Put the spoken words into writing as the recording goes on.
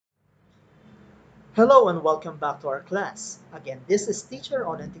Hello and welcome back to our class. Again, this is Teacher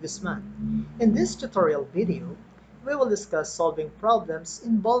Onanti Guzman. In this tutorial video, we will discuss solving problems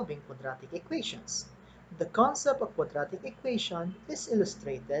involving quadratic equations. The concept of quadratic equation is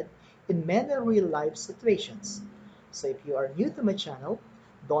illustrated in many real-life situations. So if you are new to my channel,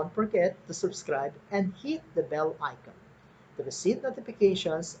 don't forget to subscribe and hit the bell icon to receive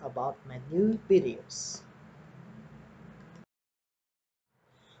notifications about my new videos.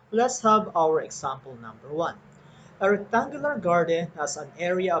 Let's have our example number 1. A rectangular garden has an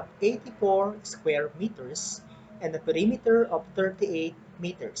area of 84 square meters and a perimeter of 38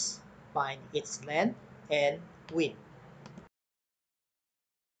 meters. Find its length and width.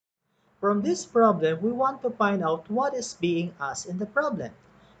 From this problem, we want to find out what is being asked in the problem.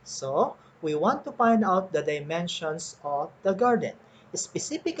 So, we want to find out the dimensions of the garden.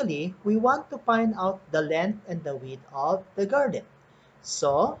 Specifically, we want to find out the length and the width of the garden.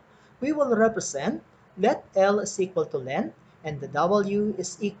 So, we will represent let L is equal to length and the W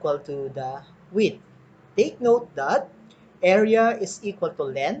is equal to the width. Take note that area is equal to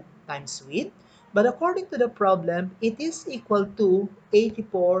length times width, but according to the problem, it is equal to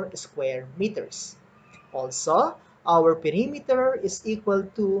 84 square meters. Also, our perimeter is equal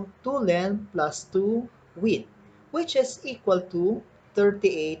to 2 length plus 2 width, which is equal to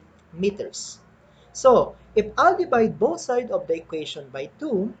 38 meters. So, if I'll divide both sides of the equation by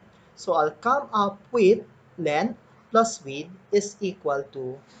 2, so I'll come up with length plus width is equal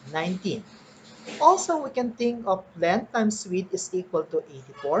to 19. Also, we can think of length times width is equal to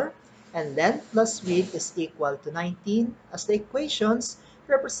 84 and length plus width is equal to 19 as the equations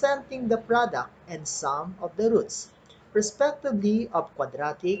representing the product and sum of the roots, respectively of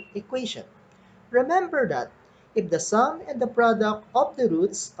quadratic equation. Remember that if the sum and the product of the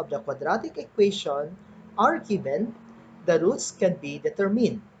roots of the quadratic equation are given, the roots can be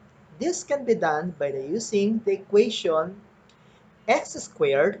determined. This can be done by using the equation x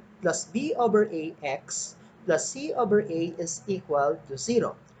squared plus b over ax plus c over a is equal to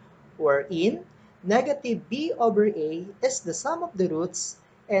 0, wherein negative b over a is the sum of the roots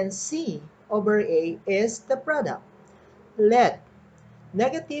and c over a is the product. Let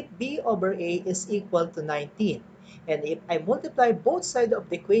negative b over a is equal to 19. And if I multiply both sides of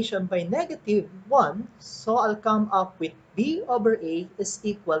the equation by negative 1, so I'll come up with b over a is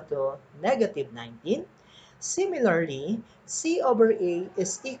equal to negative 19. Similarly, c over a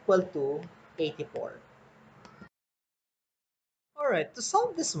is equal to 84. Alright, to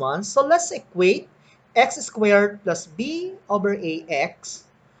solve this one, so let's equate x squared plus b over ax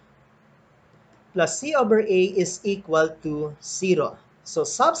plus c over a is equal to 0. So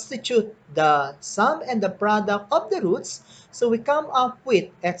substitute the sum and the product of the roots. So we come up with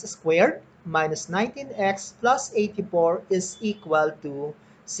x squared minus 19x plus 84 is equal to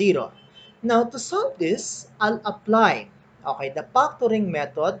 0. Now to solve this, I'll apply the factoring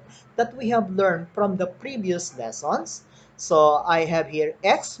method that we have learned from the previous lessons. So I have here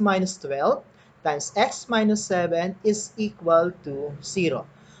x minus 12 times x minus 7 is equal to 0.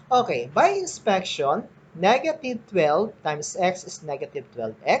 Okay, by inspection, negative 12 times x is negative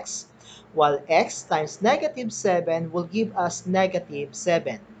 12x, while x times negative 7 will give us negative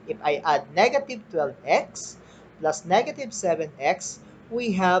 7. If I add negative 12x plus negative 7x,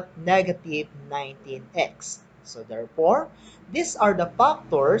 we have negative 19x. So therefore, these are the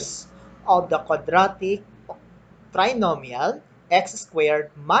factors of the quadratic trinomial x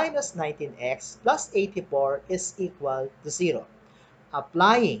squared minus 19x plus 84 is equal to 0.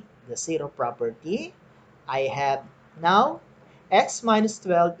 Applying the zero property, I have now x minus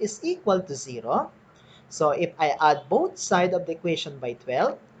 12 is equal to 0. So if I add both sides of the equation by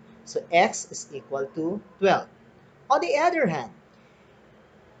 12, so x is equal to 12. On the other hand,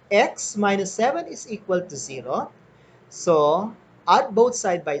 x minus 7 is equal to 0. So add both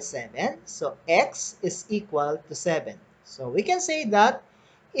sides by 7. So x is equal to 7. So we can say that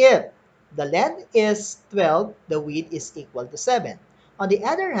if the length is 12, the width is equal to 7. On the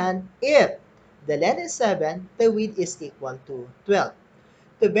other hand, if the length is 7, the width is equal to 12.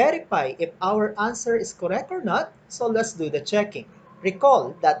 To verify if our answer is correct or not, so let's do the checking.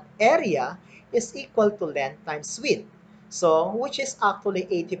 Recall that area is equal to length times width, so which is actually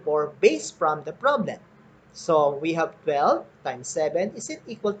 84 based from the problem. So we have 12 times 7, is it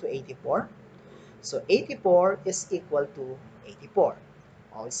equal to 84? So 84 is equal to 84.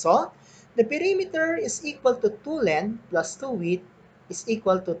 Also, the perimeter is equal to 2 length plus 2 width is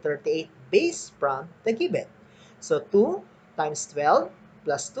equal to 38 based from the given. So 2 times 12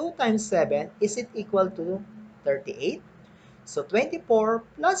 plus 2 times 7, is it equal to 38? So 24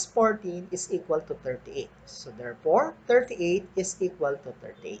 plus 14 is equal to 38. So therefore, 38 is equal to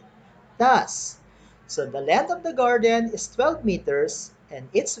 38. Thus, So the length of the garden is 12 meters and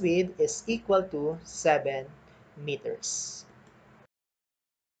its width is equal to 7 meters.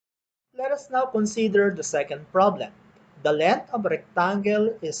 Let us now consider the second problem. The length of a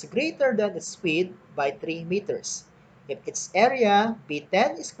rectangle is greater than its width by 3 meters. If its area be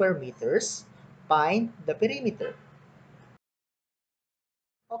 10 square meters, find the perimeter.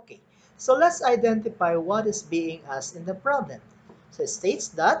 Okay, so let's identify what is being asked in the problem. So it states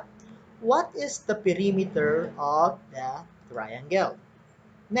that what is the perimeter of the triangle?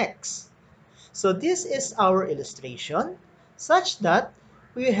 Next, so this is our illustration such that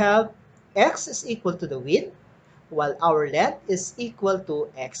we have x is equal to the width while our length is equal to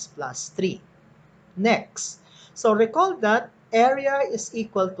x plus 3. Next, so recall that area is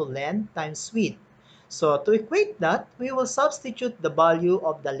equal to length times width. So to equate that, we will substitute the value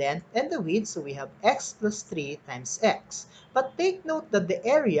of the length and the width. So we have x plus 3 times x. But take note that the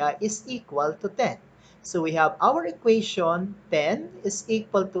area is equal to 10. So we have our equation 10 is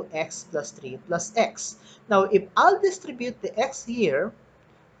equal to x plus 3 plus x. Now if I'll distribute the x here,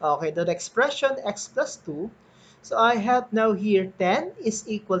 okay, the expression x plus 2, so I have now here 10 is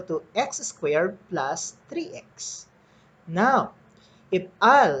equal to x squared plus 3x. Now, if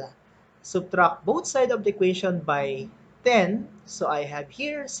I'll subtract both sides of the equation by 10, so I have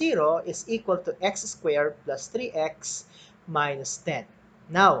here 0 is equal to x squared plus 3x minus 10.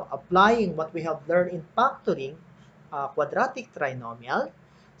 Now, applying what we have learned in factoring quadratic trinomial,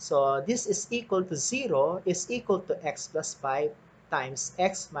 so this is equal to 0 is equal to x plus 5 times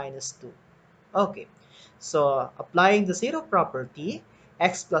x minus 2. Okay, so applying the 0 property,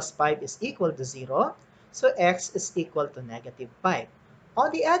 x plus 5 is equal to 0, so x is equal to negative 5. On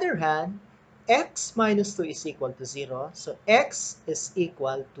the other hand, x minus 2 is equal to 0, so x is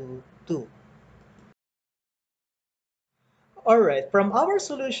equal to 2. Alright, from our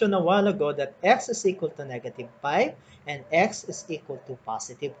solution a while ago that x is equal to negative 5 and x is equal to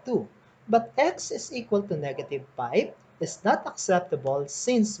positive 2. But x is equal to negative 5 is not acceptable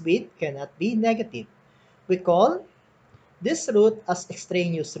since width cannot be negative. We call this root as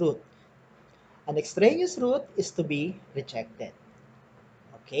extraneous root. An extraneous root is to be rejected.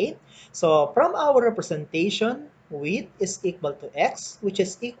 Okay, so from our representation, width is equal to x, which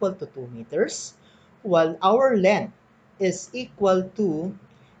is equal to 2 meters, while our length is equal to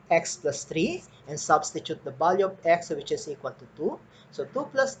x plus 3, and substitute the value of x, which is equal to 2. So 2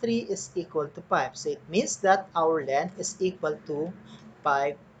 plus 3 is equal to 5. So it means that our length is equal to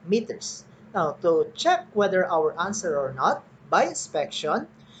 5 meters. Now, to check whether our answer or not, by inspection,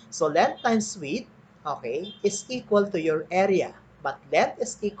 so length times width, okay, is equal to your area. But length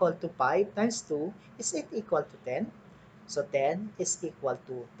is equal to 5 times 2, is it equal to 10? So 10 is equal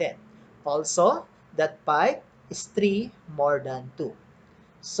to 10. Also, that 5 is 3 more than 2.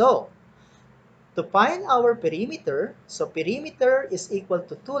 So, to find our perimeter, so perimeter is equal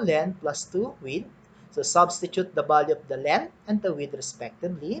to 2 length plus 2 width. So substitute the value of the length and the width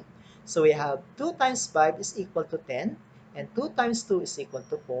respectively. So we have 2 times 5 is equal to 10 and 2 times 2 is equal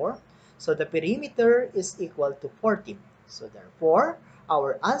to 4. So the perimeter is equal to 14. So therefore,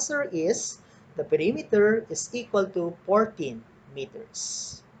 our answer is the perimeter is equal to 14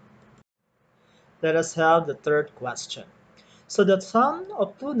 meters. Let us have the third question. So the sum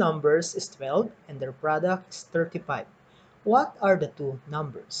of two numbers is 12 and their product is 35. What are the two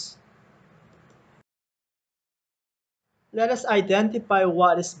numbers? Let us identify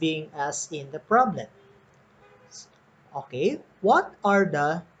what is being asked in the problem. Okay, what are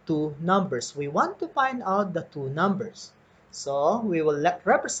the two numbers? We want to find out the two numbers. So we will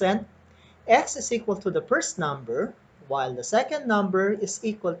represent x is equal to the first number, while the second number is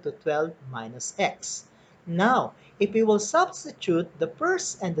equal to 12 minus x. Now, if we will substitute the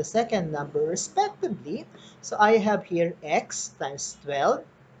first and the second number respectively, so I have here x times 12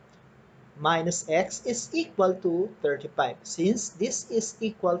 minus x is equal to 35, since this is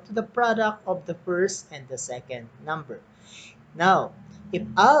equal to the product of the first and the second number. Now, if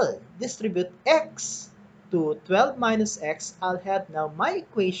I'll distribute x to 12 minus x, I'll have now my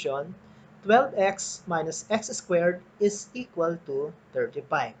equation 12x minus x squared is equal to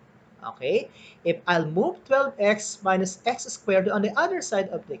 35. Okay? If I'll move 12x minus x squared on the other side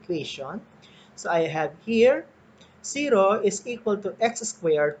of the equation, so I have here 0 is equal to x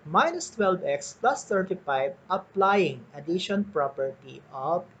squared minus 12x plus 35, applying addition property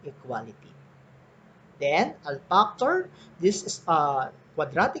of equality. Then, I'll factor. This is a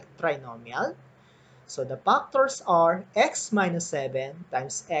quadratic trinomial. So the factors are x minus 7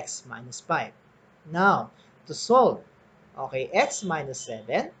 times x minus 5. Now, to solve, okay, x minus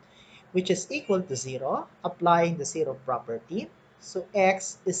 7, which is equal to 0, applying the 0 property. So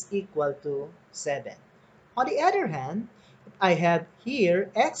x is equal to 7. On the other hand, if I have here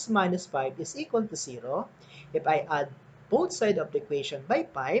x minus 5 is equal to 0, if I add both sides of the equation by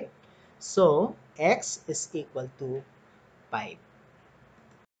 5, so x is equal to 5.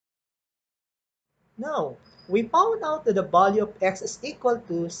 Now, we found out that the value of x is equal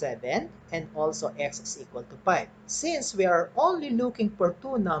to 7 and also x is equal to 5. Since we are only looking for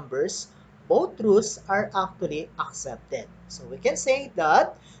two numbers, both truths are actually accepted. So we can say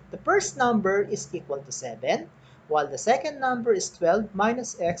that the first number is equal to 7, while the second number is 12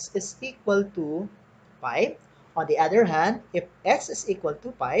 minus x is equal to 5. On the other hand, if x is equal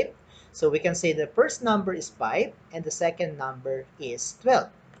to 5, so we can say the first number is 5 and the second number is 12.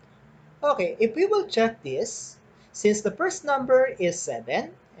 Okay, if we will check this, since the first number is 7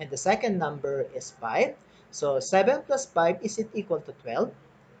 and the second number is 5, so 7 plus 5 is it equal to 12?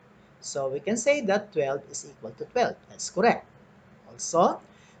 So we can say that 12 is equal to 12. That's correct. Also,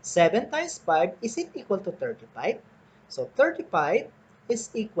 7 times 5 is it equal to 35? So 35 is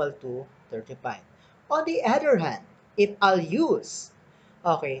equal to 35. On the other hand, if I'll use,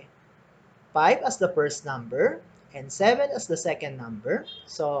 okay, 5 as the first number and 7 as the second number,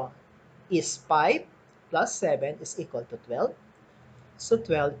 so is 5 plus 7 is equal to 12. So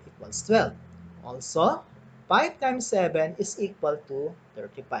 12 equals 12. Also, 5 times 7 is equal to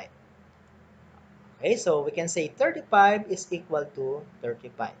 35. Okay, so we can say 35 is equal to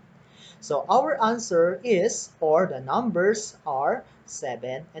 35. So our answer is, or the numbers are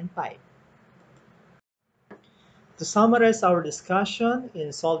 7 and 5. To summarize our discussion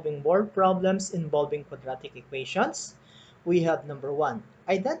in solving word problems involving quadratic equations, we have number 1,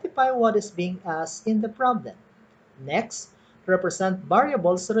 identify what is being asked in the problem. Next, represent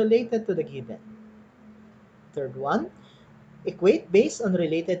variables related to the given. Third one, equate based on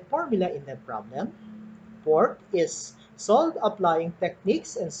related formula in the problem. Fourth is solve applying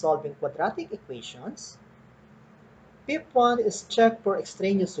techniques in solving quadratic equations. Fifth one is check for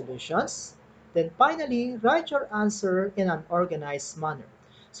extraneous solutions. Then finally, write your answer in an organized manner.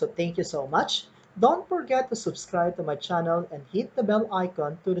 So thank you so much. Don't forget to subscribe to my channel and hit the bell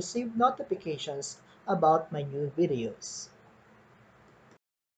icon to receive notifications about my new videos.